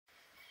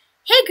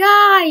Hey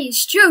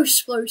guys,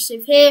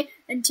 Joesplosive here,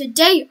 and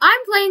today I'm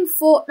playing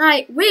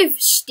Fortnite with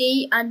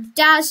Steve and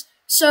Daz.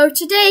 So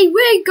today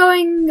we're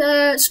going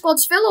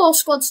squads fill or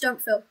squads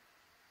don't fill,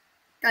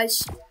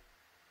 guys.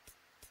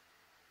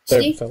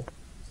 Don't fill.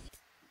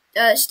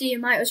 Steve, you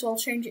might as well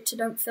change it to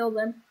don't fill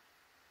then.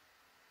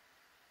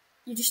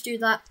 You just do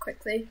that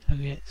quickly. Oh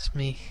yeah, it's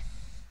me.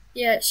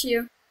 Yeah, it's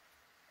you.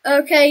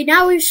 Okay,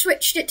 now we've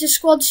switched it to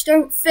squads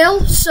don't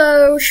fill,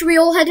 so should we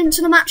all head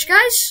into the match,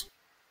 guys?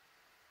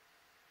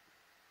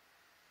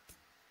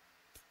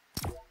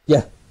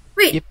 Yeah.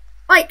 Wait, Yep.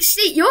 like,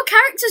 Steve, your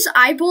character's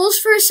eyeballs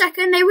for a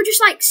second, they were just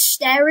like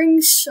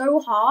staring so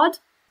hard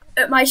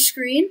at my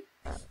screen.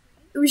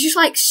 It was just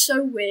like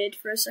so weird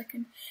for a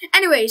second.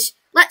 Anyways,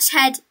 let's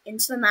head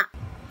into the map.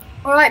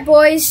 Alright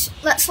boys,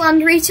 let's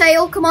land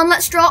retail. Come on,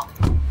 let's drop.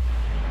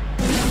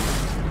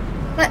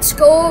 Let's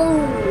go.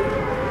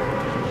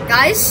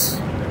 Guys?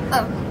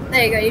 Oh,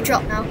 there you go, you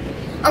dropped now.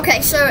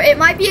 Okay, so it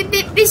might be a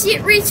bit busy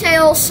at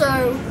retail,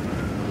 so,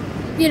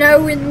 you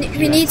know, we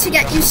need to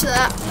get used to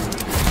that.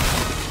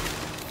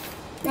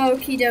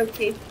 Okie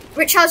dokie.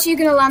 Which house are you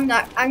gonna land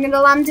at? I'm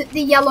gonna land at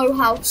the yellow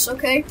house,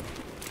 okay?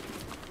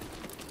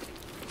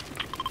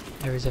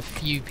 There is a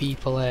few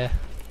people here.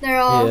 There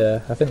are.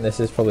 Yeah, I think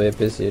this is probably a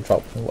busier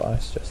drop than what I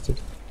suggested.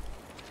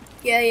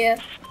 Yeah.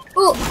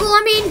 Well,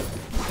 I mean,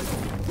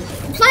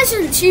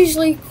 Pleasant's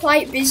usually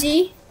quite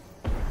busy.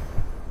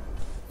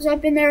 Because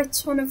I've been there a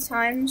ton of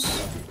times.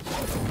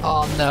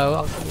 Oh no,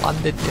 I've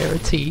landed near a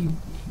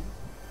team.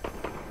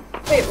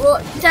 Wait,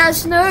 what?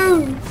 Daz,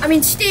 no! I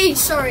mean, Steve,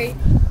 sorry.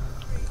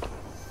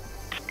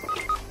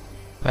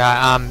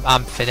 Right,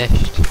 I'm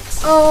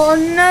finished. Oh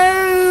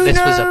no! This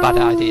was a bad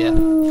idea.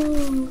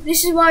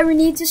 This is why we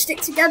need to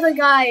stick together,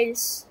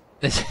 guys.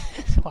 This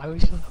is why we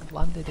should have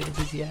landed in a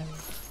busy area.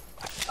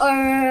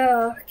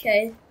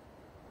 Okay.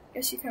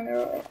 Guess you kind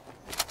of right.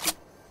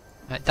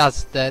 Right,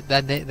 Daz,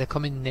 they're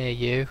coming near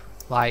you.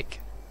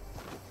 Like,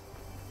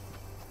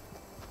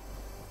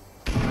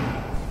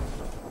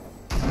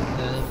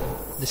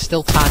 there's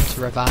still time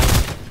to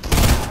revive.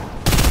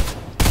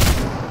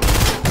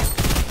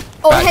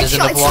 Oh, right, I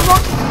headshotted someone.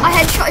 I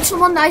headshotted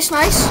someone. Nice.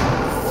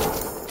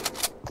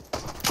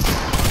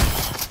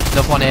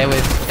 Another one here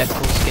with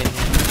Deadpool skin.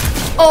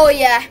 Oh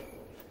yeah.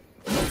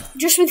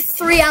 Just with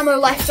 3 ammo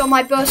left on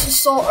my burst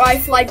assault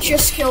rifle, I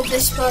just killed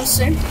this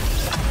person.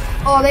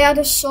 Oh, they had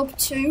a sub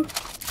too.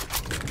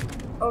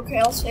 Okay,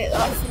 I'll take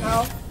that for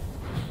now.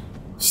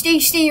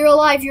 Steve, you're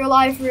alive. You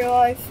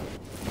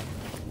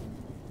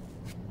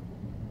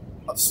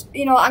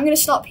know, I'm gonna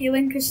stop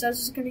healing because Dez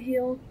is gonna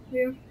heal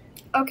you.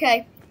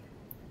 Okay.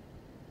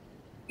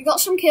 We got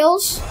some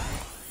kills.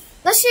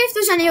 Let's see if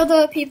there's any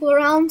other people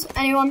around.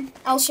 Anyone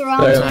else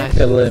around? Don't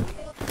kill him.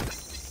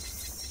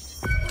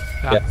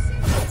 Yeah.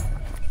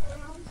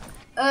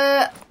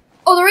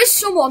 Oh, there is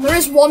someone. There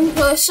is one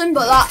person,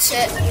 but that's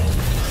it.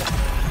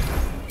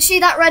 See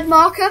that red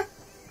marker?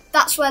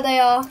 That's where they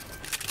are.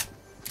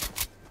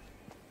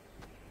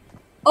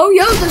 Oh,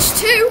 yo, there's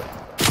 2.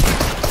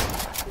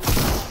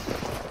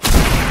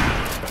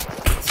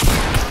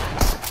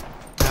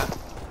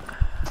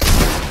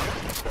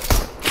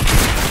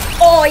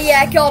 Oh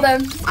yeah, got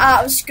him.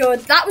 That was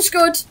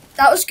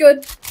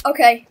good.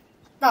 Okay,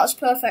 that was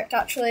perfect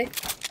actually.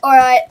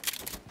 Alright,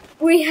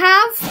 we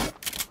have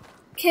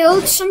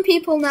killed some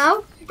people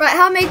now. Right,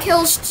 how many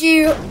kills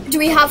do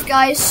we have,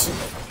 guys?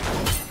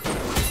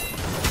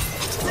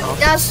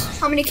 Daz,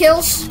 how many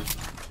kills?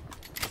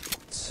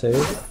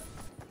 2.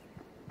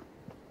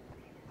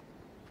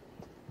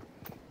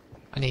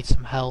 I need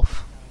some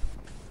health.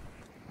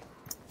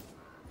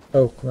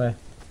 Oh, come here.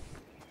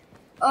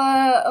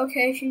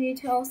 Okay, if you need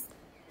health.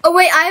 Oh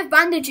wait, I have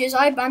bandages.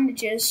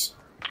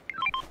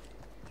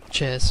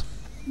 Cheers.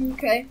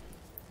 Okay.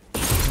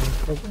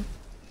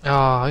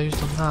 Oh, who's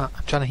done that?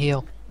 I'm trying to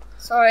heal.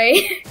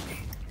 Sorry.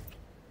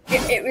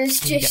 it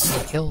was You just...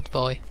 get me killed,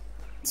 boy.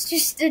 It's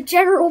just a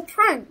general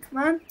prank,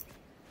 man.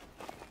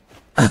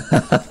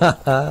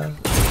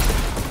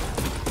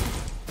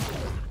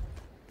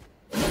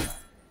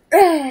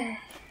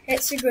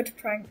 It's a good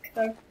prank,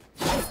 though.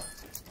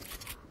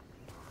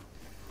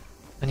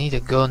 I need a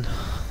gun.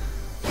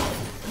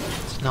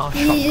 It's not a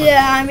shotgun.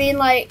 Yeah, I mean,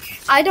 like,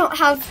 I don't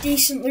have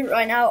decent loot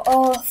right now.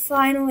 Oh,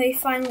 finally.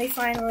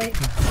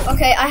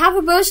 Okay, I have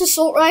a burst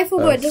assault rifle,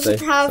 but it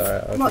doesn't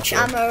have much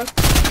ammo.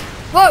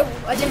 Whoa,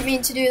 I didn't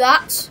mean to do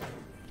that.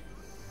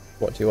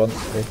 What do you want?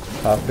 A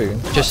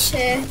harpoon? Just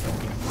Here.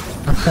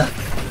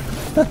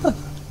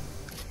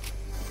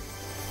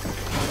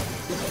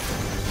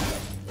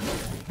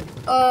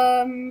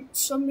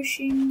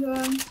 Submachine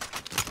gun.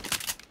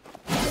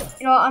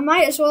 You know, I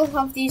might as well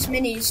have these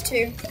minis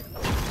too.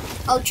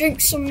 I'll drink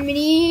some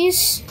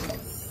minis.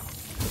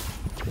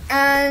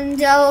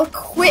 And I'll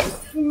equip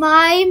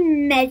my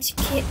med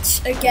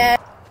kit again.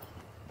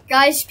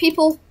 Guys,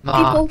 people.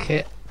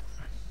 market.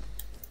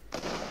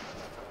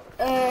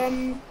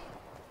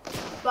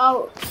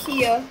 About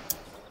here.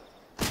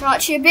 No,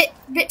 actually a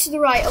bit to the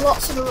right, a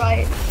lot to the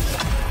right.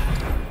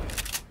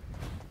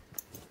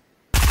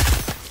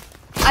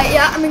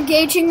 Yeah, I'm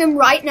engaging them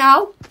right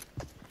now.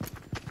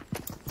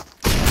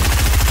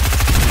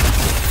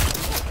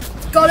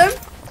 Got him.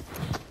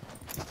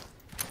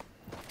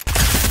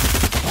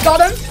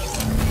 Got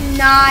him.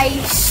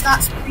 Nice.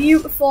 That's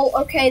beautiful.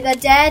 Okay, they're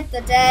dead.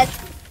 They're dead.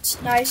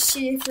 It's nice.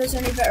 See if there's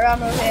any better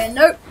ammo here.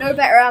 Nope, no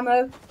better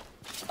ammo.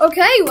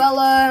 Okay,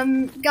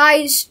 well,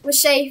 guys, we're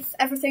safe.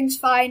 Everything's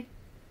fine.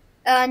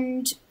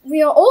 And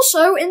we are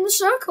also in the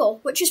circle,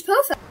 which is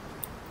perfect.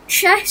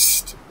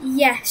 Chest,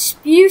 yes.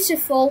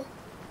 Beautiful.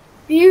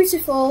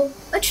 Beautiful.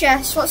 A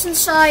chest. What's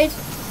inside?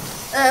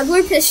 A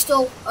blue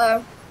pistol.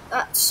 Oh,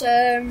 that's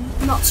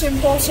not so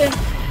important.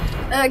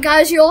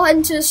 Guys, you all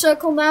heading to the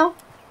circle now?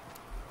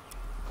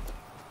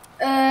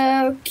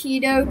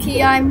 Okie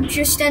dokie, I'm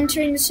just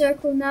entering the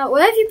circle now.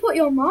 Where have you put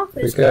your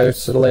markers? We go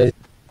to the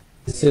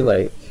lazy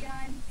lake.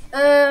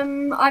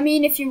 I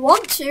mean, if you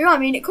want to, I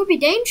mean, it could be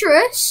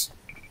dangerous,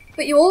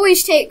 but you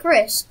always take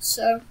risks,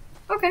 so,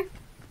 okay.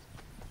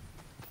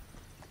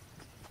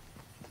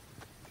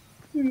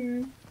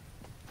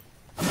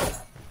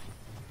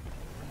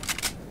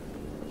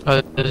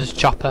 Oh, there's a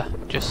chopper,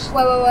 just...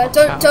 Wait,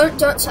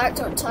 don't attack,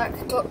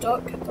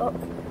 duck.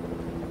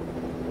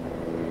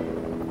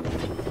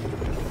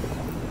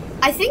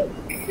 I think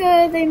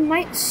they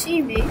might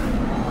see me.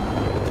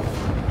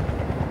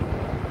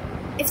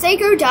 If they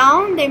go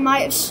down, they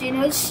might have seen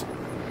us.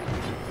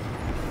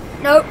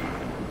 Nope.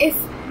 If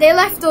they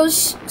left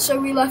us,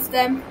 so we left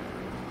them.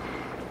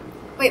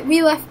 Wait,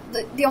 we left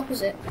the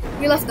opposite.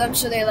 We left them,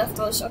 so they left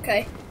us.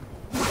 Okay.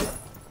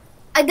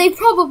 And they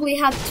probably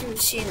had to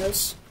have seen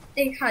us.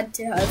 They had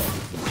to have.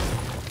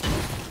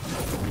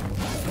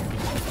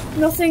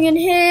 Nothing in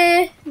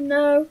here.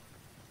 No.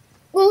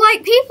 Well,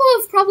 like, people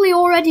have probably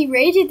already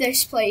raided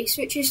this place,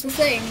 which is the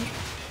thing.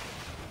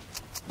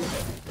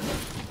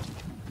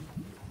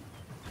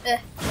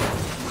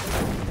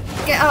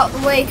 Get out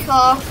of the way,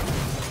 car.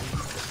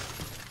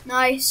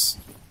 Nice.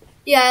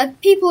 Yeah,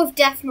 people have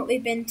definitely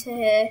been to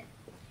here.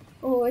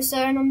 Oh, is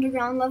there an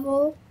underground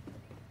level?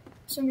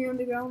 Some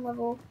underground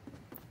level.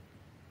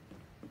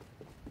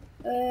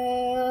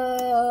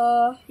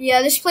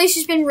 Yeah, this place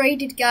has been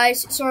raided,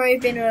 guys. It's already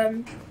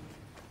been,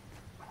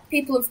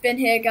 people have been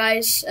here,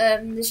 guys.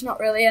 There's not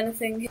really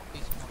anything.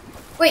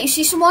 Wait, you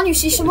see someone? You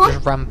see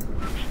someone?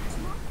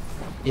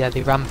 Yeah,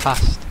 they ran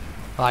past.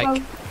 Like,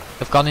 oh.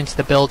 They've gone into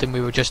the building we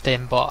were just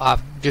in, but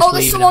I'm just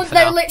leaving them for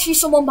there's now. literally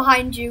someone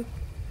behind you.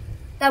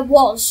 There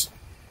was.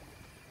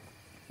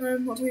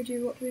 What do we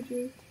do?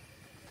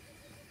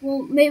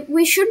 Well,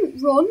 we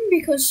shouldn't run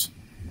because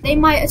they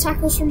might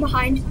attack us from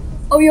behind.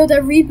 Oh, yo,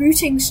 they're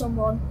rebooting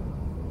someone.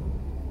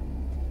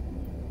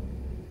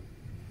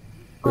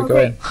 We're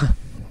going.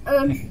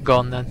 Go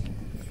on then.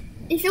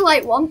 If you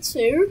want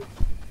to.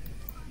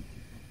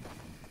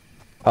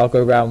 I'll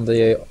go round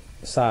the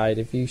side.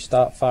 If you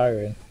start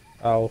firing,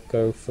 I'll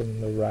go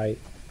from the right.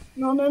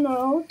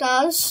 No,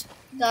 Daz,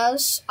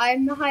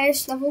 I'm the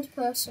highest leveled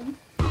person.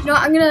 You know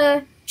what, I'm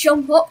gonna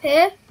jump up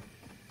here.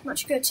 I'm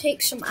actually gonna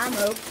take some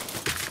ammo.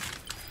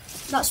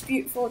 That's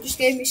beautiful, just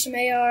gave me some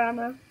AR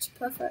ammo. It's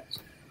perfect.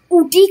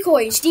 Oh,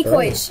 decoys. Oh.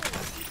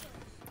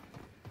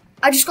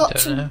 I just got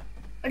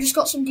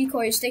some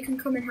decoys, they can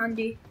come in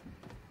handy.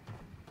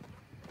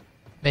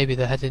 Maybe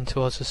they're heading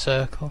towards the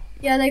circle.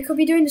 Yeah, they could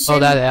be doing the same. Oh,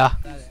 there they are.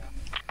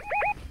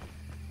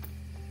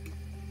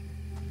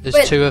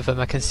 There's two of them.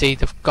 I can see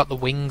they've got the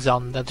wings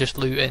on. They're just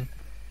looting.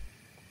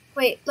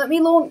 Wait, let me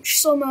launch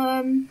some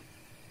of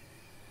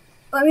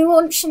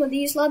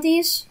these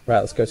laddies. Right,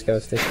 let's go together,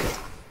 Steve.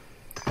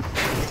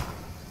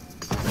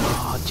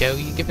 Oh, Joe,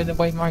 you're giving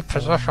away my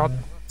position.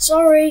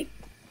 Sorry.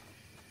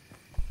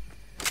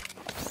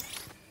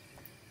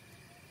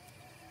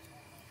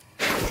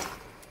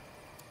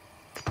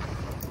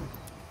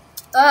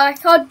 I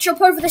can't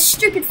jump over this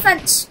stupid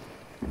fence.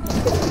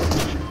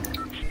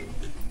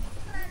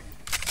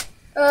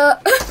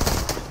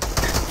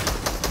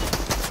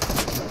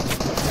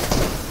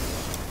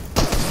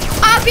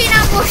 I've been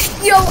ambushed.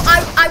 Yo,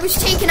 I was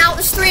taken out.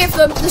 There's three of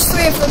them.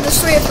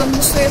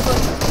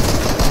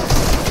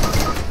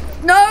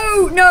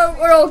 No,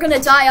 we're all gonna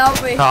die,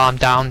 aren't we? Oh, I'm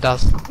down,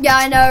 Daz. Yeah,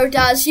 I know,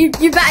 Daz. You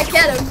better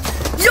get him.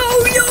 Yo,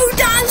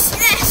 Daz,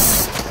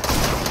 yes!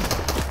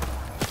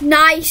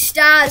 Nice,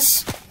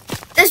 Daz.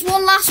 There's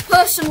one last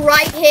person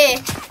right here.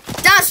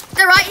 Daz,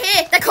 they're right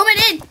here. They're coming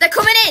in.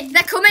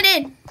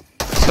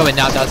 It's coming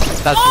now, Daz.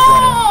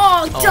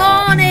 Oh,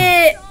 darn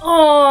it.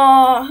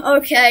 Oh,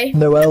 okay.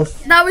 No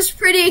elf. That was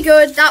pretty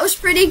good.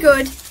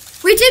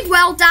 We did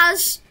well,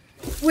 Daz.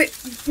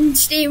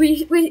 Steve,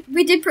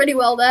 we did pretty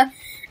well there.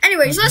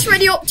 Anyways, let's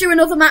ready up to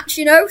another match,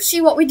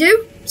 see what we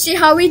do, see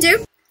how we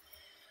do.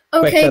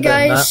 Okay,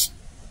 guys.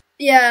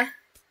 Yeah,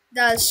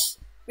 Daz,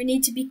 we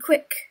need to be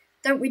quick,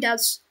 don't we,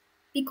 Daz?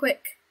 Be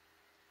quick.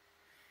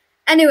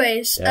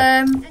 Anyways,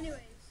 yeah.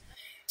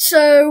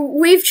 So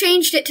we've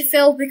changed it to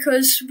Phil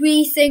because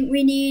we think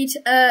we need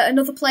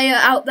another player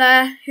out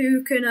there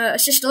who can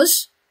assist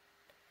us.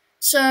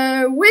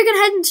 So we're gonna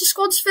head into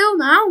squads Phil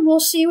now, and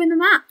we'll see you in the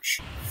match.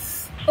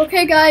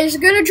 Okay, guys,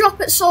 I'm gonna drop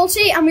at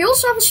Salty, and we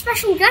also have a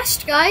special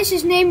guest, guys.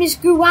 His name is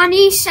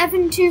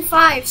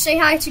Guani725. Say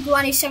hi to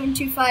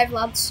Guani725,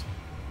 lads.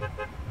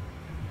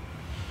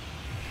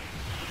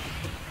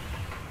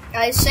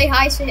 Guys, say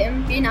hi to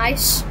him. Be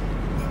nice.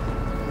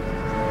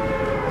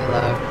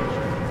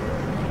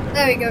 Hello.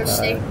 There we go,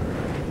 Steve.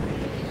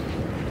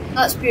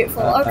 That's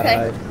beautiful.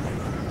 Okay.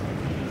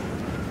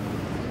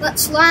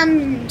 Let's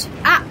land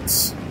at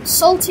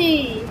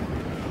Salty.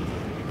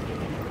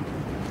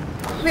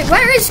 Wait,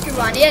 where is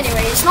Guwani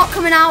anyway? He's not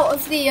coming out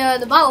of the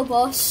battle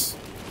bus.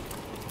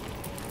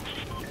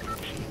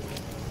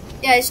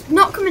 Yeah, he's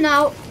not coming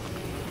out.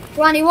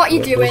 Guwani, what are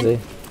you doing?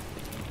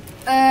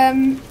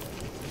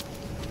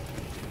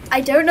 I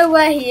don't know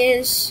where he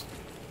is.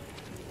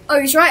 Oh,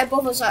 he's right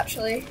above us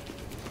actually.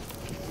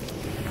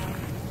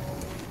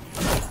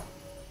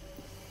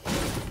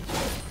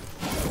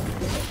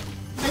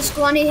 Is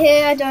Guwani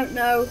here? I don't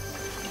know.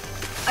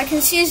 I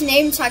can see his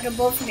name tag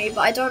above me,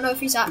 but I don't know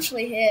if he's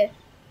actually here.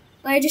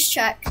 Let me just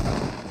check.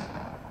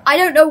 I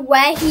don't know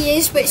where he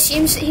is, but it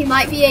seems that he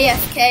might be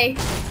AFK.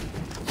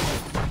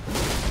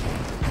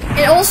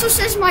 It also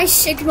says my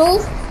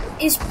signal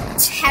is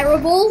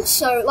terrible,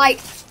 so like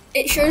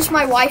it shows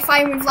my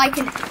Wi-Fi with like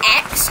an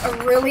X, a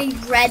really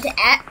red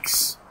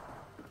X.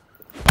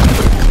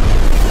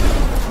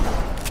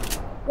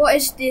 What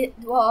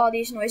are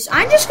these noises?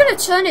 I'm just gonna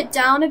turn it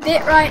down a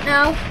bit right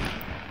now.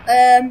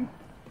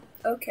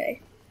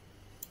 Okay.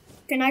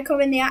 Can I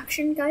come in the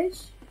action,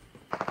 guys?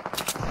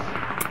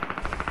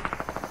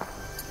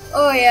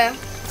 Oh yeah.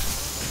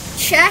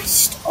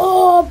 Chest.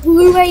 Oh,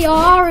 blue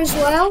AR as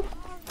well.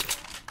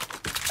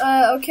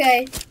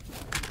 Okay.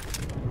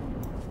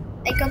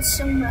 I got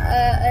some.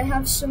 I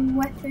have some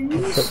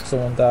weapons. Took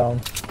someone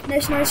down.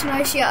 Nice.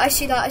 Yeah, I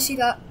see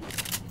that.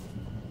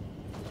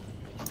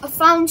 I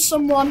found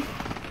someone.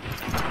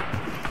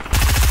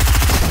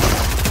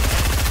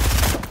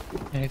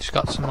 Yeah, you just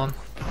got someone.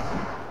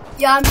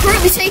 Yeah, I'm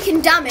currently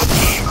taking damage.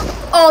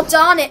 Oh,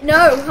 darn it,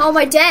 no. How am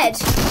I dead?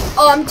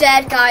 Oh, I'm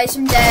dead, guys.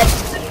 I'm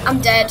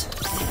dead.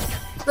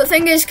 But the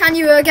thing is, can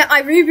you get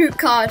my reboot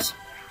card?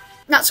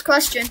 That's the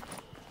question.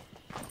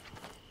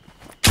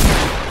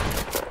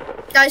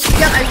 Guys, can you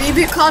get my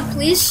reboot card,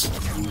 please?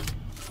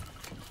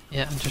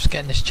 Yeah, I'm just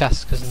getting this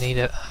chest because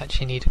I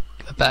actually need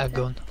a better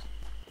gun.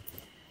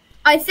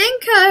 I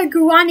think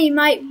Guwani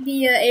might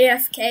be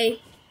AFK.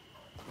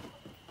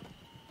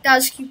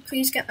 Guys, can you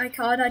please get my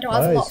card? I don't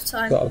have a lot of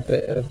time. He's got a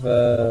bit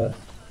of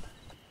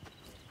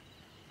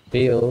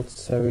build,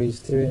 so he's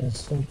doing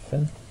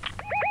something.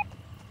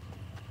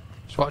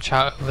 Just watch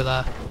out over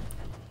there.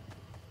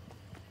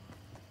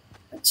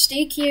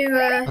 Steek, you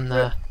On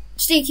there.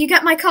 Steek, you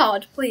get my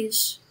card,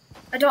 please.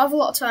 I don't have a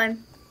lot of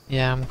time.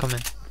 Yeah, I'm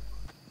coming.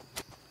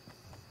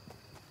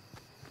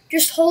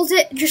 Just hold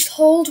it. Just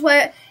hold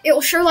where it'll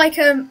show like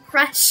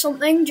press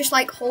something. Just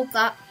like hold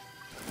that.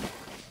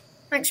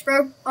 Thanks,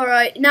 bro. All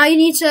right, now you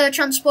need to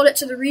transport it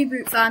to the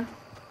reboot van.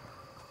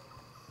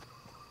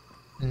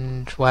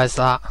 And where's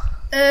that?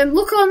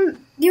 Look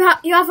on. You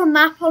have a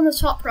map on the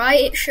top right.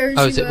 It shows.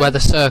 Oh, is it where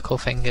the circle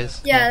thing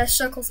is? Yeah, the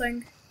circle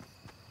thing.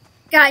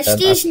 Guys, I've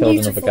Steve's killed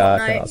new to another guy. I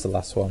think Fortnite. that's the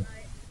last one.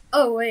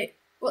 Oh wait,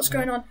 what's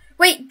going on?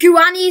 Wait,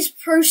 Guwani's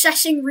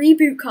processing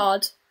reboot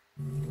card.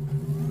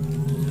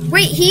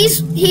 Wait,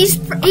 he's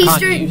Can't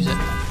doing. use it.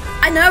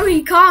 I know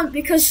he can't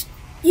because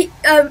he,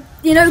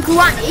 you know,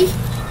 Guwani,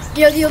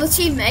 you know, the other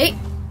teammate.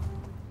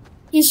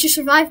 He's just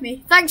survived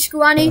me. Thanks,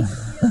 Guwani.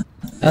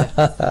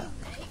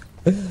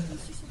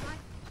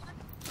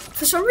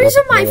 For some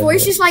reason, my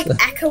voice is like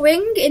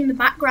echoing in the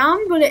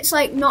background, but it's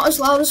like not as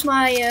loud as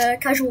my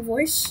casual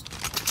voice.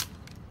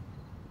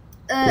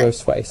 Your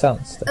sweaty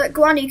sounds.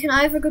 Guwani, can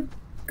I have a good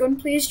gun,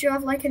 please? Do you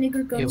have like any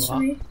good guns for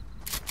me?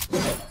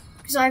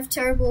 Because I have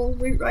terrible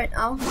loot right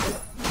now.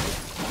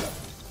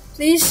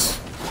 Please?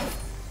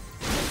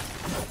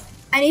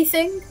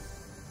 Anything?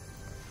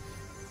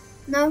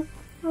 No?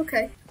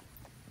 Okay.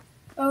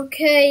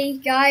 Okay,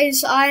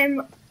 guys,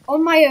 I'm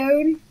on my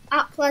own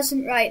at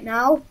Pleasant right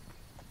now.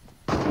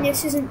 And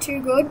this isn't too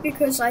good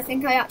because I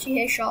think I actually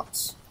hear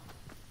shots.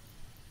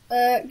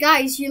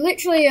 Guys, you're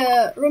literally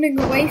running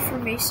away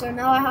from me, so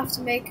now I have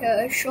to make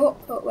a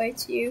shortcut way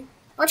to you.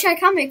 Actually, I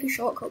can make a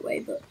shortcut way,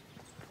 but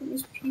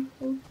there's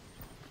people.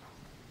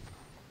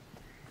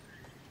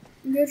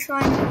 I'm gonna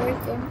try and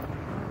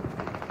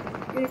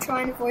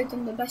avoid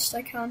them. The best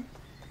I can.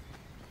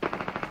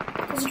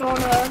 Because I don't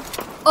wanna.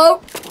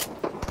 Oh!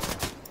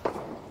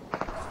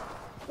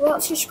 Well,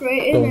 that's just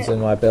great, isn't Guns it? in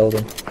my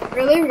building.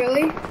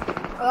 Really?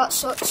 Oh, that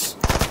sucks.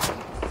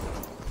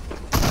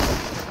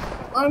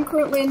 I'm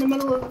currently in the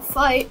middle of a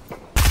fight.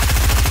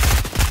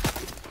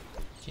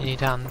 Do you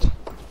need hand?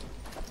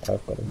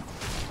 I've got him.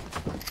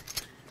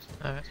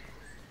 Alright.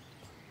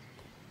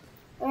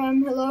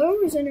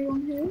 Hello? Is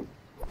anyone here?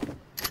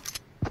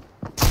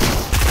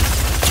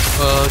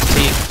 Oh,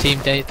 team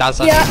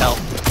Daz, I need help.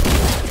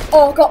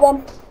 Oh, got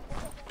one.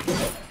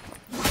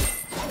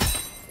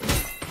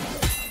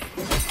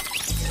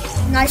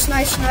 Nice.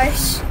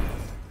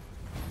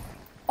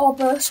 Oh,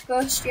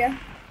 burst, yeah.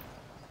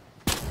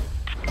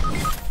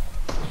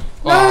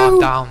 Oh, I'm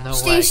down, no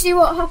way. Steve,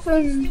 what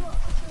happened?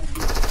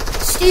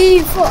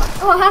 Steve,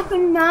 what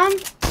happened, man?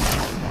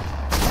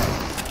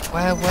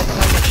 Where did I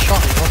get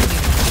shot? It wasn't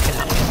even looking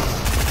at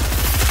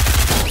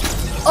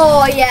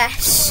Oh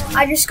yes,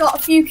 I just got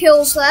a few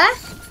kills there.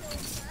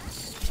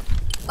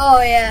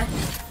 Oh yeah.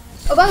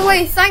 Oh, by the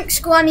way, thanks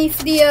Guani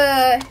for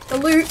the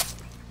loot.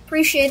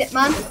 Appreciate it,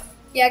 man.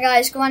 Yeah,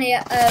 guys,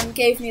 Guani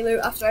gave me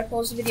loot after I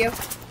paused the video.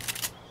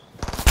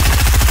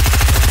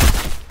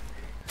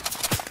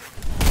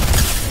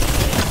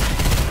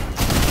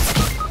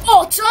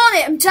 Oh, darn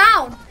it, I'm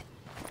down.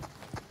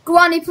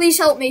 Guani, please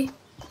help me.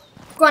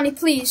 Guani,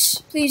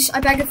 please, please,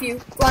 I beg of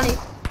you, Guani.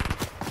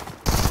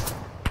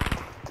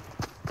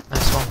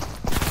 Nice one.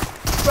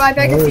 Bro, I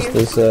beg of you.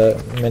 There's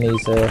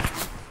minis here.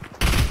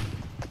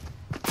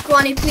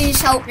 Guani,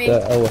 please help me.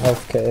 Oh,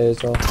 health kit here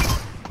as well.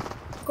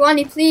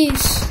 Guani,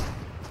 please.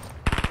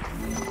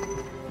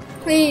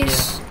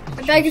 Please. Yeah,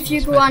 I beg of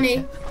you,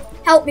 Guani.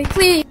 Help me,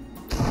 please.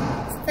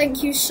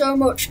 Thank you so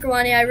much,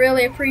 Guani. I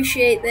really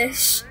appreciate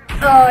this.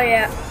 Oh,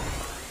 yeah.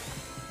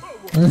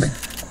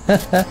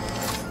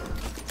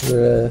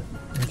 You're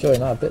enjoying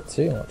that a bit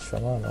too much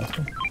from our life.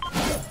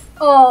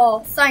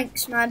 Oh,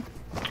 thanks, man.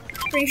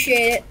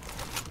 Appreciate it.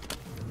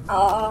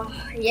 Oh,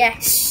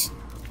 yes.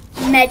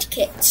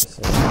 Medkit.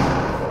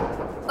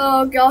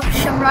 Oh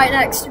gosh, I'm right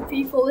next to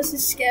people. This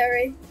is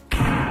scary.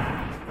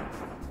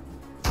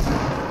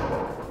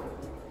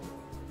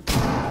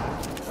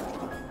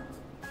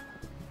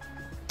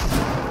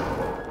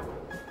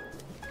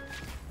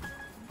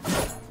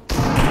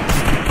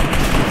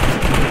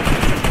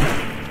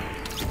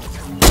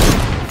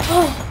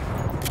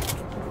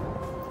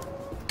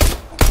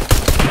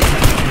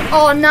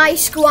 Oh,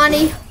 nice,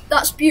 Guani.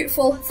 That's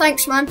beautiful.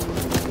 Thanks, man.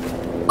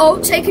 Oh,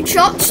 taking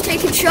shots,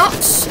 taking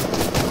shots.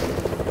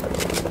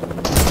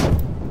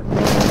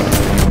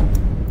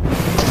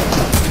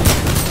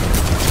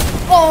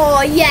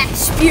 Oh,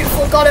 yes,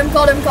 beautiful. Got him,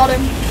 got him, got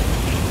him.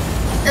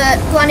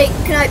 Guani,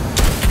 can I...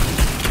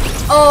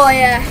 Oh,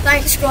 yeah,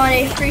 thanks,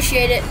 Guani.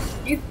 Appreciate it.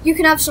 You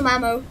can have some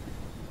ammo.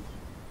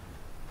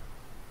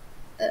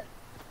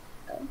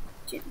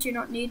 Do you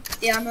not need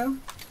the ammo?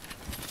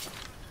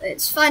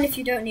 It's fine if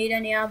you don't need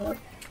any ammo.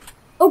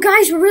 Oh,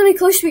 guys, we're really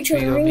close to each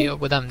other. You'll meet up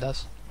with them,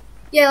 Des?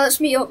 Yeah, let's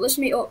meet up. Let's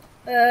meet up.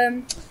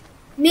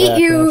 Meet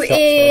you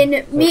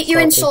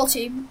in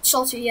Salty.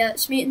 Salty, yeah,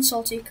 let's meet in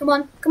Salty. Come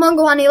on,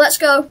 Guani, let's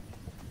go.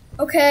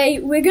 Okay,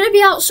 we're gonna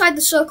be outside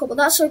the circle, but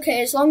that's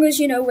okay as long as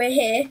you know we're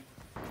here.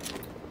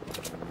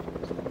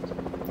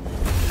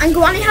 And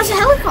Guani has a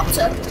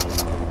helicopter.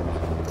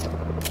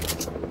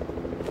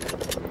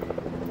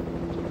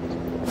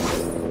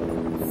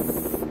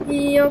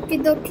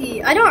 Okie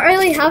dokie. I don't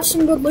really have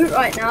some good loot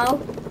right now.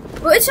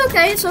 But it's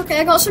okay, it's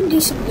okay. I got some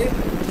decent loot.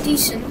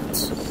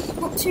 Decent.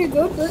 Not too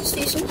good, but it's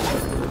decent.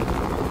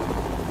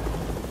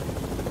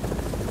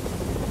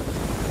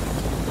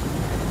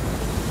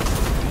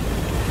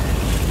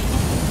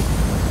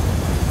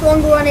 Come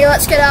on, Guani,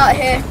 let's get out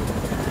of here.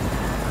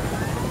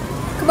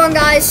 Come on,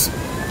 guys.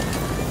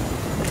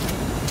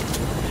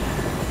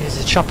 Is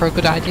the chopper a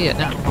good idea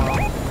now?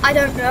 I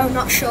don't know,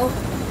 not sure.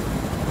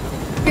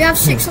 We have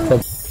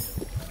 600.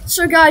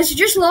 So guys, we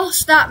just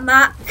lost that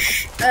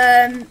match.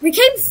 We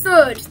came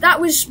third. That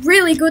was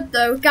really good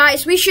though.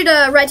 Guys, we should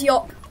ready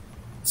up.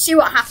 See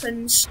what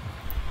happens.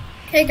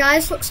 Okay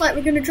guys, looks like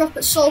we're going to drop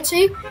at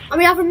Salty. And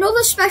we have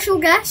another special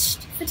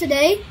guest for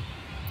today.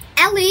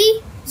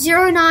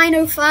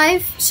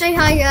 Ellie0905. Say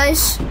hi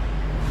guys.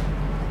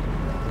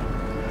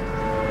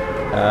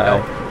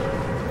 Hi.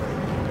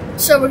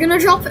 So we're going to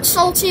drop at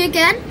Salty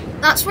again.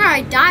 That's where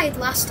I died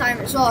last time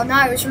as well.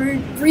 Now I was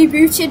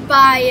rebooted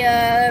by...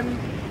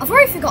 I've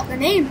already forgot the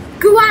name.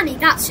 Guani,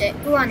 that's it.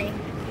 Guani.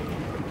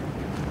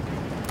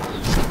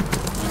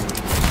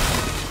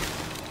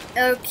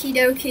 Okie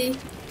dokie.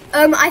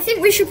 I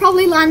think we should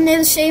probably land near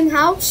the same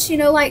house, you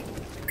know, like,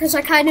 because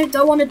I kind of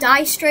don't want to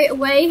die straight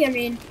away. I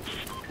mean,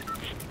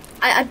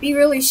 I'd be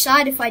really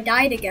sad if I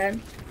died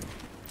again.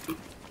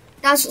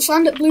 Guys, let's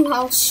land at Blue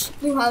House.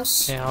 Blue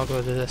House. Yeah, I'll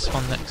go to this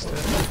one next to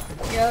it.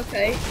 Yeah,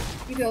 okay.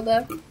 You go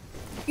there.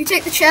 You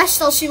take the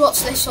chest, I'll see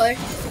what's this way.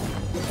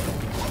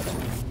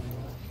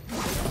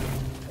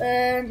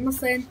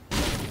 Nothing.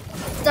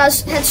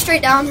 Does head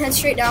straight down, head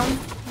straight down.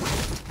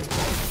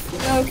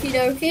 Okie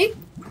dokie.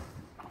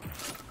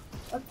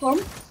 A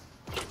pump.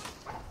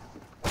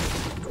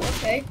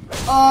 Okay.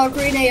 Oh,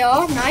 green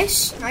AR.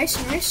 Nice, nice,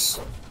 nice.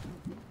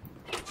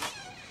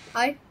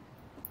 Hi.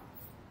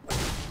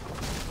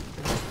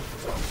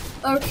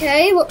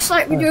 Okay, looks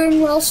like we're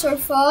doing well so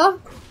far.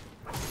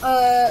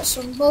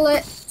 Some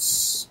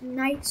bullets.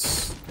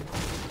 Nice.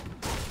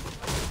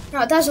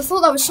 No, Daz, I thought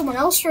that was someone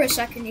else for a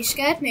second. You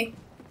scared me.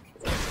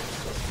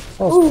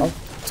 Ooh,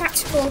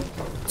 tactical.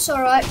 It's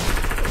alright.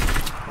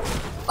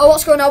 Oh,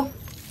 what's going on?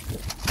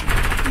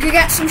 You can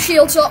get some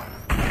shields up.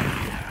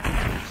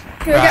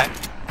 Can we get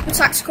the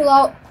tactical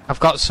out? I've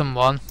got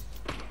someone.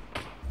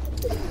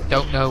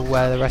 Don't know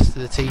where the rest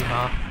of the team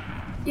are.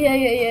 Yeah,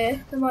 yeah, yeah.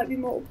 There might be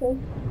multiple.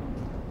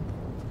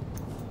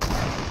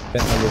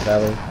 With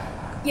Ellie.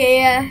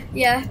 Yeah,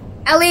 yeah.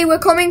 Ellie, we're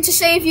coming to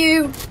save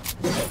you.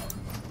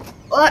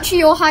 Well, actually,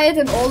 you're higher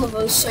than all of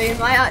us, so you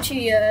might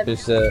actually...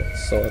 Just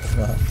sword,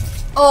 man.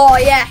 Oh,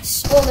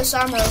 yes. All this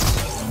ammo.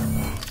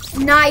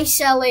 Nice,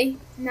 Ellie.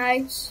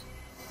 Nice.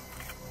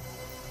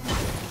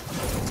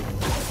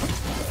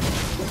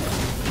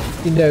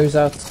 He knows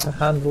how to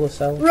handle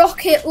herself.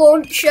 Rocket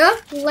launcher,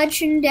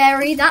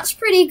 legendary. That's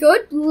pretty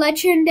good.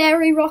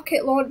 Legendary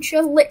rocket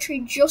launcher.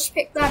 Literally just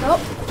picked that up.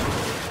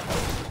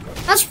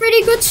 That's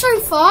pretty good so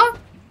far.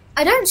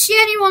 I don't see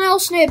anyone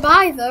else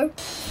nearby though.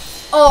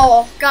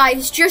 Oh,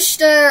 guys,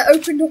 just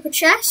opened up a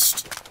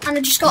chest and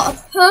I just got a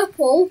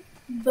purple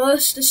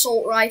burst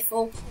assault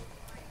rifle.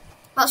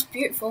 That's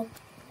beautiful.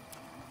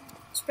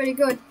 It's pretty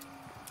good.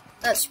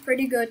 That's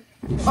pretty good.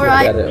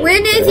 Alright,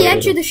 we're near the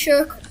edge of the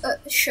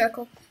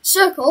circle.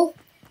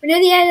 We're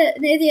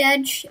near the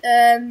edge.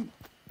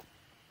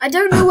 I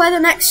don't know where the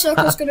next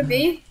circle's gonna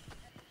be.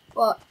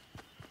 What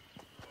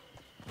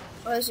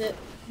is it?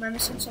 Am I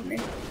missing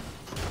something?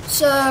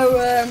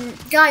 So,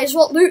 guys,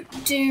 what loot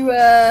do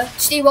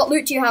Steve? What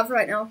loot do you have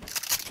right now?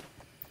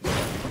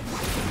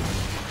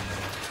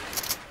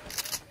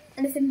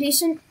 Anything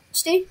decent,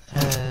 Steve?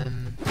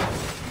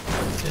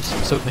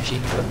 Just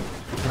submachine gun.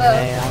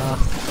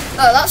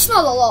 Oh, that's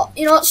not a lot.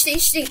 You know what,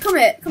 Steve, come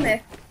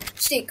here.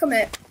 Steve, come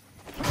here.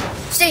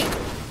 Steve,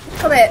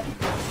 come here.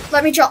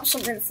 Let me drop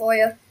something for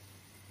you.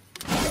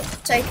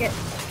 Take it.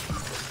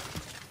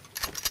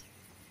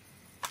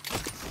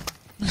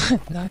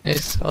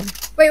 Nice one.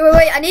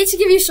 Wait, I need to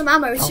give you some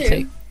ammo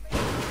too.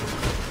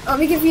 Let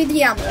me give you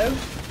the ammo.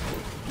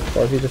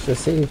 What have you just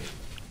received?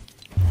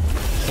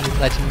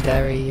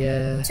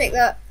 Legendary, Take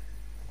that,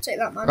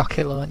 man.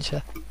 rocket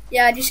launcher.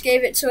 Yeah, I just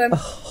gave it to him.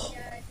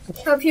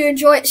 Hope you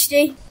enjoy it,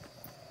 Steve.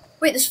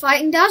 Wait, there's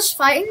fighting, Daz?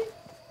 Fighting?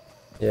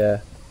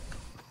 Yeah.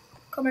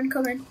 Come in.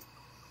 Have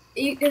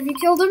you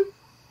killed him?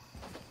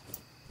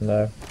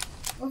 No.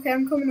 Okay,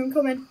 I'm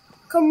coming.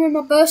 Come with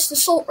my burst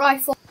assault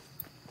rifle.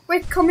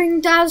 We're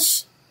coming,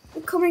 Daz.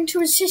 We're coming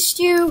to assist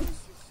you.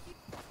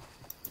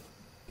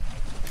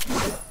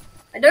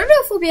 I don't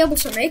know if we'll be able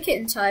to make it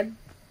in time.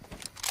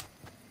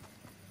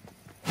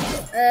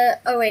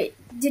 Oh wait.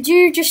 Did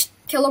you just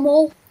kill them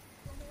all?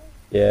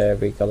 Yeah,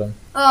 we got him.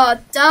 Oh,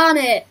 darn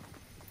it.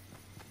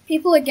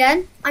 People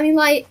again? I mean,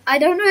 like, I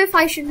don't know if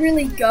I should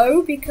really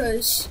go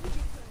because,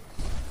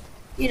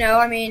 you know,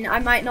 I mean, I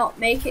might not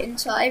make it in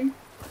time.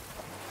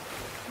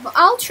 But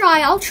I'll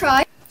try.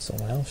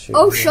 Someone else shooting.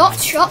 Oh,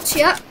 shots,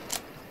 yeah.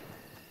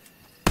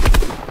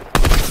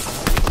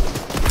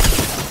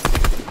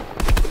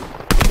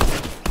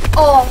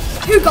 Oh,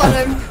 who got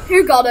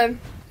him?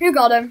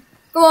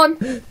 Go on.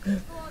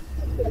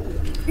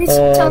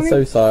 Oh, I'm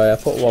so sorry. I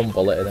put one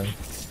bullet in him.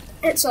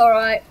 It's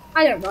alright.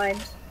 I don't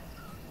mind.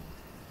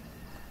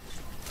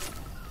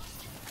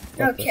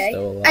 Okay.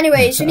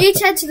 Anyways, we need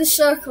to head to the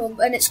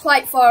circle, and it's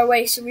quite far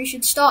away, so we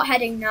should start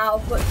heading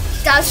now. But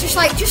Dad's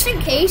just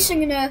in case, I'm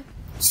gonna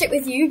stick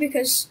with you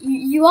because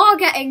you are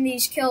getting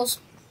these kills.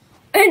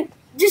 And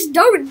just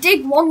don't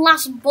dig one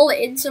last bullet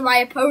into my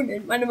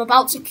opponent when I'm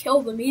about to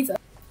kill them either.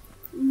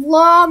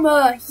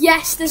 Llama.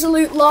 Yes, there's a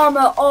loot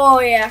llama. Oh,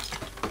 yeah.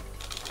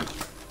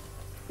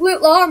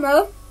 Loot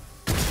llama.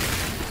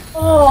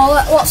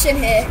 Oh, what's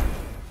in here?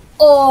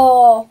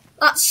 Oh,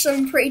 that's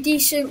some pretty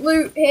decent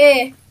loot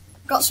here.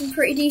 Got some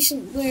pretty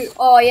decent loot.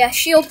 Oh, yeah,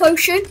 shield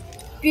potion.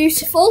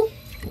 Beautiful.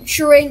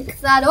 Drink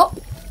that up.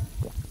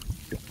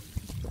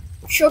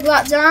 Shove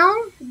that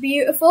down.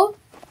 Beautiful.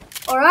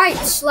 Alright,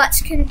 so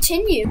let's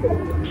continue.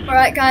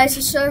 Alright, guys,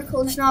 the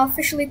circle is now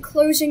officially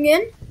closing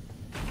in.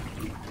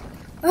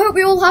 I hope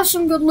we all have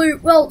some good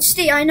loot. Well,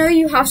 Steve, I know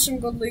you have some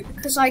good loot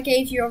because I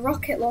gave you a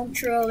rocket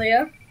launcher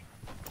earlier.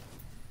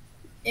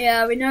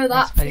 Yeah, we know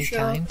that for sure.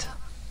 Kind.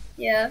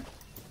 Yeah.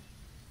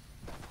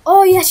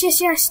 Oh, yes.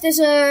 There's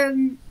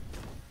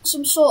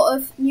some sort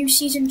of new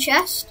season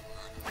chest.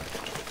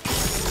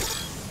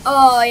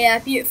 Oh, yeah,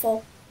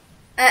 beautiful.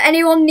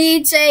 Anyone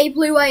needs a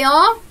blue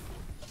AR?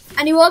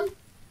 Anyone?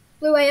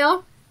 Blue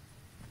AR?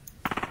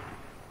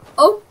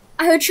 Oh,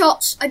 I heard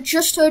shots. I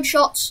just heard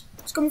shots.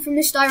 It's coming from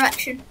this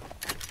direction.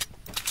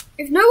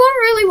 If no one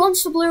really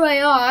wants the blue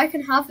AR, I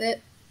can have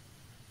it.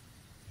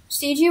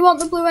 Steve, do you want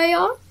the blue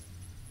AR?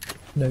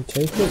 No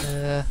takers.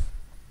 Yeah,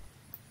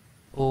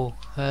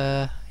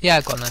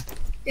 I've got none.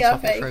 Yeah,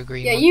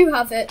 okay. Yeah, you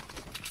have it.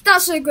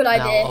 That's a good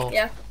idea, no.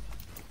 Yeah.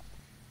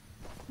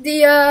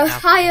 The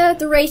higher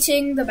the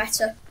rating, the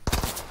better.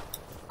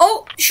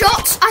 Oh,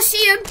 shots! I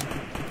see him!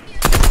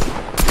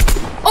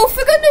 Oh,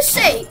 for goodness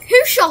sake!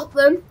 Who shot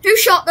them? Who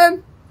shot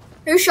them?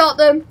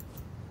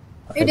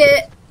 Who did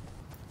it?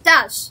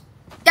 Daz,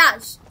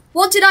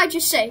 what did I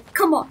just say?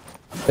 Come on.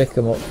 Pick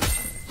them up.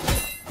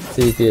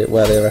 See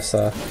where the rest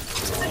are.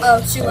 Oh,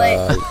 too late.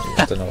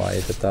 I don't know why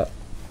you did that.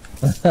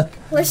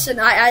 Listen,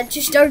 I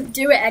just don't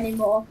do it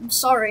anymore. I'm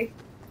sorry.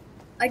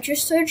 I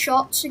just heard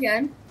shots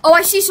again. Oh,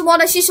 I see someone.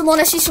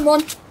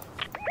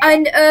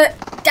 And,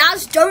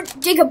 Daz,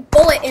 don't dig a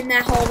bullet in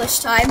their hole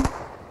this time.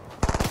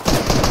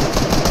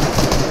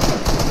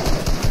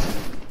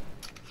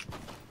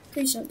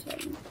 Please don't tell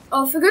me.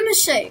 Oh, for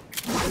goodness sake.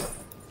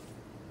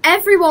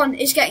 Everyone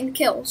is getting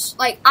kills.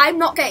 Like, I'm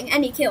not getting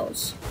any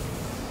kills.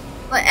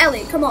 Like,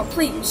 Ellie, come on,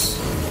 please.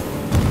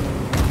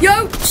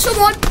 Yo,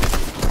 someone!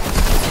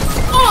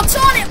 Oh,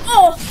 darn it!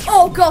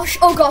 Oh gosh,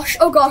 oh gosh,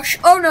 oh gosh.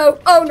 Oh no,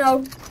 oh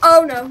no,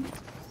 oh no.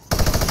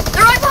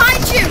 They're right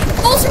behind you!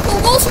 Multiple!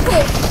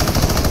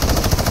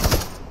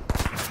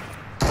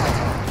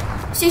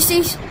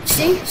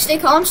 Stay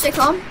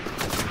calm.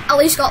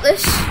 Ellie's got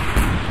this.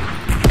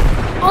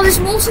 Oh, there's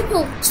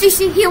multiple.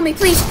 Steve, heal me,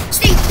 please.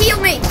 Steve, heal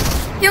me.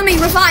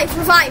 Revive.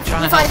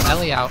 Trying to help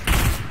Ellie out.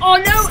 Oh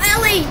no,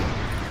 Ellie!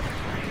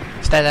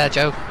 Stay there,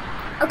 Joe.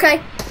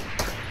 Okay.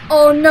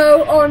 Oh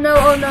no. Oh,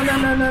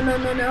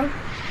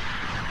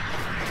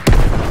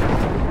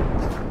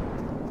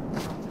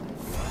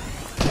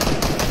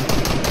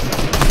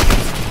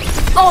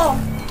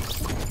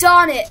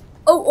 darn it.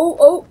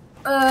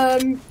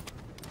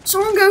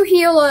 Someone go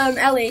heal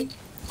Ellie.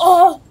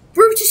 Oh,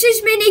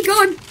 Brutus's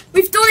minigun.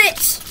 We've done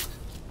it.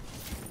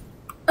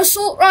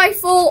 Assault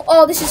rifle.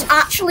 Oh, this is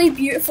actually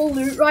beautiful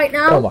loot right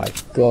now. Oh my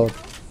god.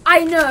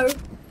 I know.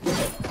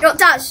 Yo,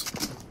 Daz.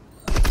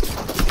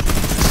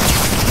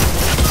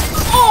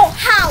 Oh,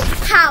 how?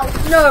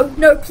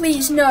 No,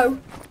 please, no.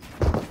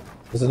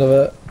 There's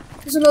another.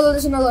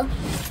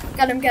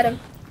 Get him.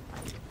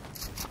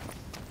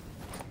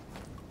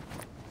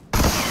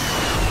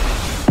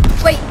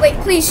 Wait,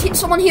 please,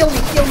 someone heal me.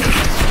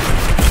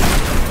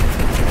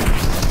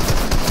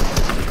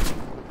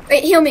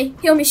 Wait, heal me,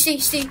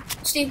 Steve.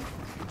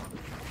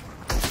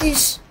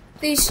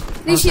 Please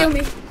heal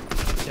me.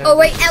 Oh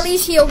wait,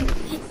 Ellie's healing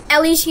me.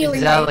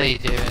 Is Ellie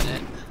doing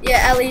it?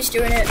 Yeah, Ellie's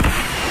doing it.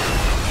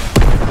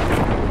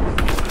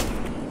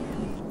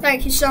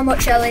 Thank you so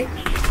much, Ellie.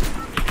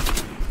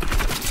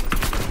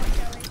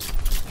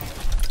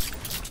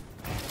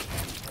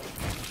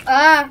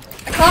 I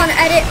can't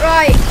edit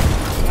right.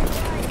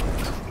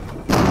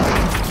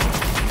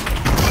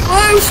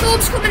 Whoa,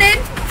 storm's coming in.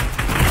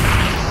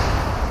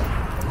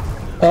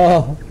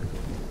 Oh.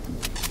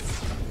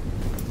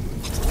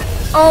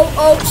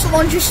 Oh,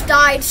 someone just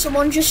died.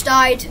 Someone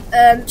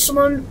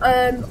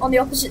on the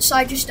opposite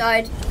side just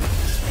died.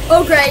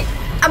 Oh great,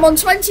 I'm on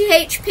 20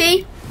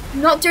 HP.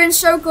 I'm not doing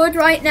so good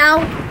right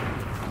now.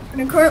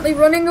 And I'm currently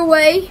running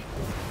away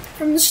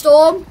from the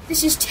storm.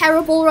 This is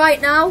terrible right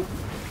now.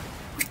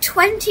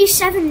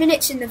 27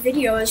 minutes in the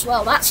video as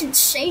well. That's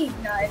insane,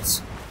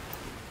 guys.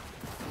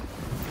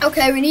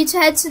 Okay, we need to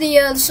head to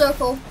the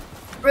circle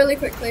really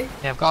quickly.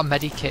 Yeah, I've got a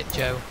medikit,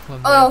 Joe.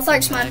 Oh,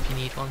 thanks, man. If you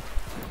need one.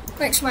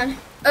 Thanks, man.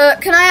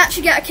 Can I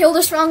actually get a kill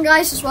this round,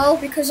 guys, as well?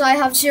 Because I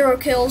have 0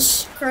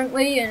 kills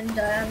currently, and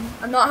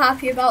I'm not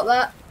happy about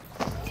that.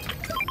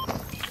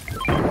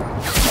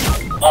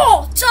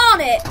 Oh,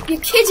 darn it! You're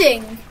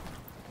kidding!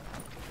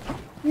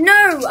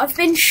 No, I've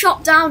been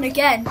shot down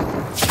again.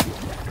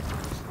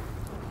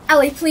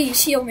 Ellie,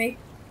 please heal me.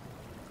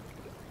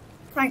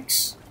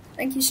 Thanks.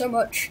 Thank you so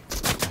much.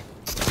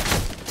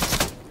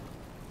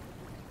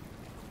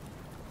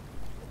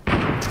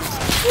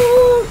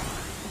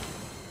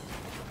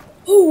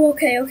 Oh,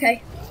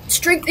 okay. Let's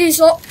drink these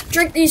up.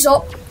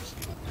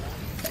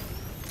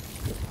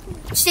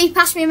 Steve,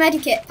 pass me a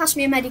medikit.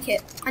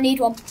 I need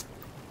one.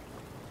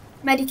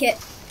 Medikit.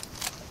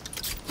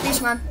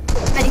 Please, man.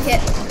 Medikit.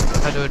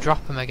 How do I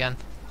drop him again?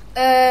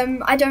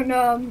 I don't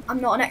know. I'm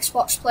not an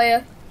Xbox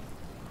player.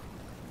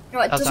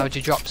 No, That's how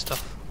you drop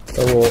stuff.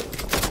 Go up.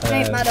 It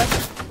ain't matter.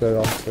 Go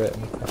onto it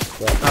and press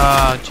that.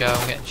 Oh, Joe,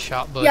 I'm getting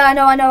shot, but yeah, I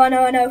know.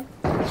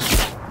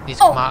 Need to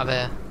come out of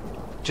here.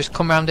 Just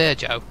come round here,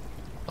 Joe.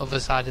 Other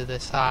side of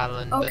this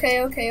island.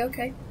 Okay.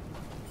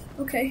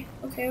 Can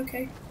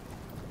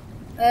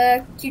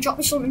you drop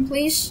me something,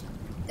 please?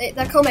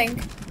 They're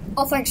coming.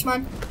 Oh, thanks,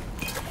 man.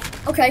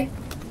 Okay.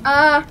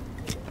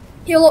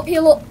 Heal up.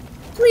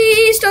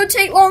 Please don't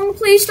take long.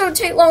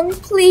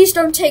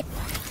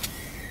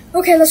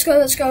 Okay, let's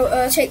go.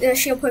 Take the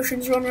shield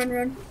potions.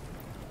 Run.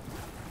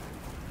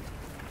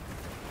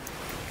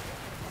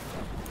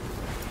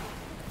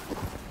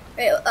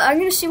 Wait, I'm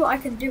gonna see what I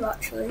can do,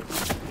 actually.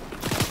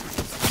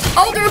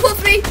 Oh, they're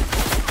above me!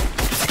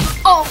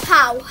 Oh,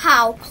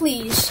 how?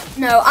 Please.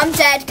 No, I'm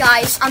dead,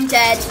 guys. I'm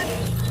dead.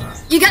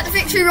 You get the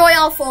victory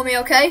royale for me,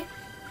 okay?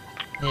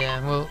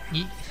 Yeah, well,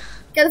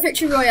 Get the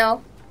victory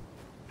royale.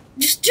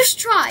 Just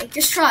try.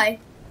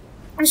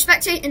 I'm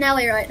spectating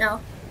Ellie right now.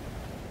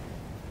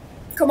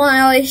 Come on,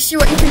 Ellie. See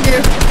what you can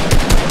do.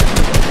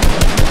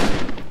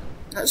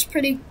 That's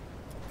pretty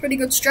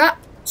good strat.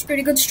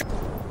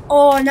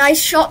 Oh,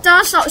 nice shot,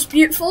 Daz. That was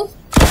beautiful.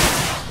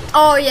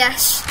 Oh,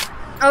 yes.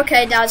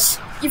 Okay, Daz.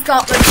 You've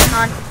got this,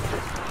 man.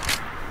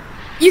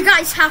 You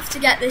guys have to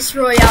get this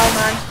royale,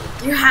 man.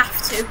 You have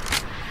to.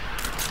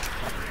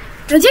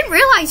 I didn't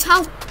realise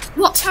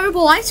what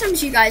terrible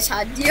items you guys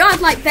had. You had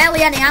like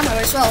barely any ammo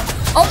as well.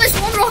 Oh, there's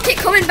one rocket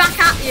coming back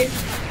at you.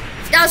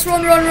 Daz,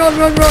 run.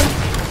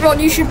 Run,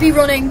 you should be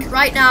running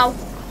right now.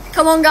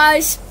 Come on,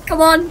 guys.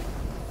 Come on.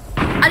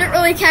 I don't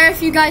really care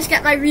if you guys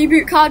get my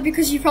reboot card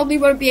because you probably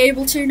won't be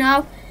able to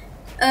now.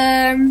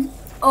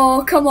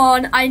 Oh, come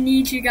on. I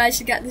need you guys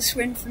to get this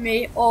win for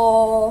me.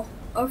 Oh,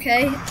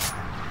 okay.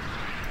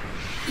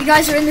 You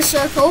guys are in the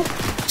circle.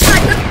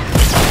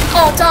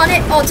 Oh, darn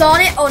it. Oh,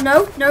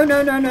 no.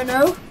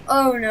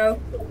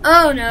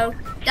 Oh, no.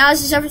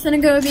 Daz, is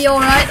everything going to be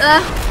alright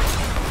there?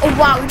 Oh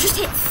wow, we just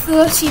hit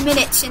 30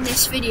 minutes in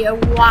this video.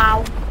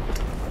 Wow.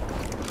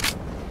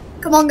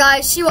 Come on,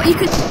 guys, see what you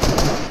can...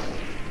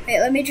 Wait,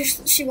 let me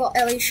just see what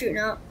Ellie's shooting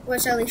at.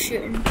 Where's Ellie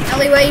shooting?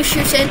 Ellie, where are you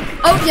shooting?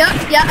 Oh, yeah,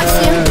 I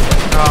see him.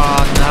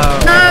 Oh,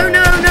 no. No.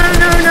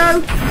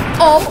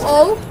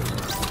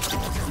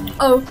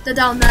 Oh, they're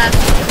down there.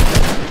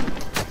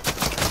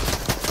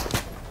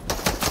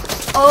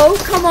 Oh,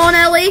 come on,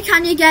 Ellie.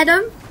 Can you get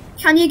him?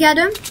 Can you get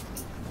him?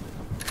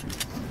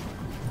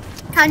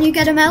 Can you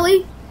get him,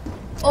 Ellie?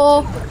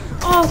 Oh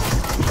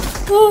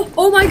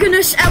my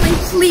goodness, Ellie,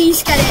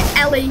 please get it.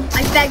 Ellie,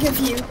 I beg of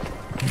you.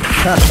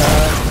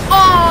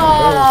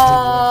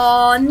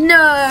 Oh,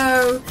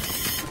 no.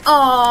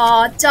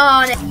 Oh,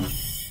 darn it.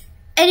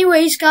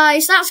 Anyways,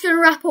 guys, that's going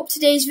to wrap up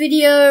today's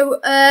video.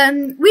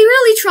 We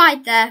really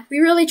tried there. We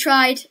really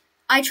tried.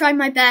 I tried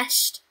my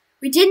best.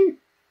 We didn't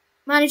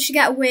manage to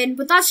get a win,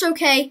 but that's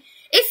okay.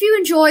 If you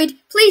enjoyed,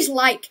 please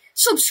like,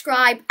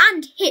 subscribe,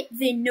 and hit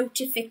the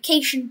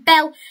notification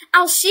bell.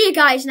 I'll see you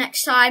guys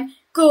next time.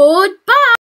 Goodbye.